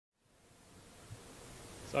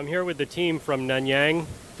So I'm here with the team from Nanyang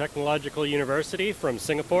Technological University from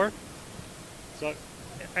Singapore. So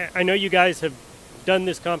I know you guys have done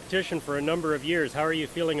this competition for a number of years. How are you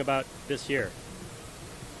feeling about this year?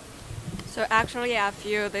 So actually, I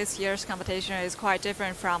feel this year's competition is quite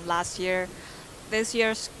different from last year. This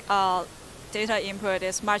year's data input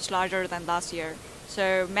is much larger than last year.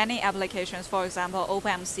 So many applications, for example,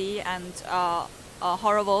 OpenMC and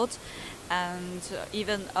HoroVolt, and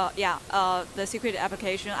even the secret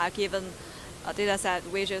application are given a data set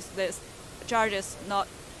which is this George is not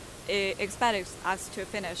expecting us to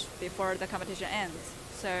finish before the competition ends.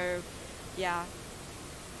 So yeah,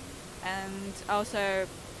 and also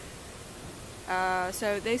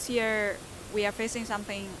so this year we are facing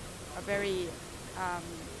something very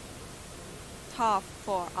tough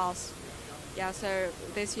for us. Yeah, so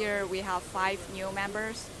this year we have 5 new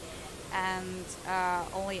members, and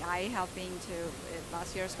only I have been to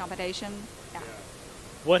last year's competition. Yeah.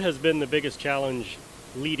 What has been the biggest challenge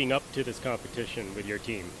leading up to this competition with your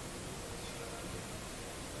team?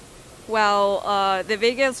 Well, the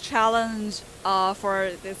biggest challenge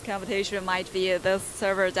for this competition might be the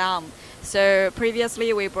server down. So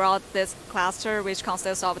previously we brought this cluster which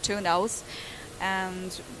consists of 2 nodes,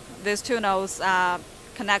 and these 2 nodes are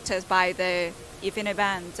connected by the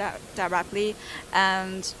InfiniBand directly,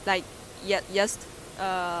 and like at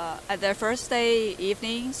the first day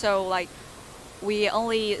evening, so like we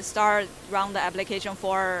only start run the application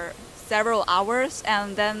for several hours,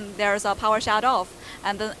 and then there's a power shut off,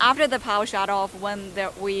 and then after the power shut off, when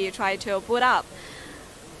we try to boot up,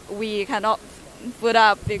 we cannot boot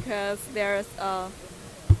up because there's a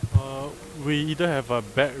we either have a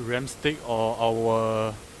bad RAM stick or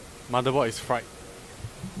our motherboard is fried.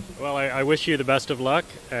 Well, I wish you the best of luck,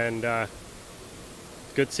 and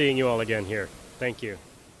good seeing you all again here. Thank you.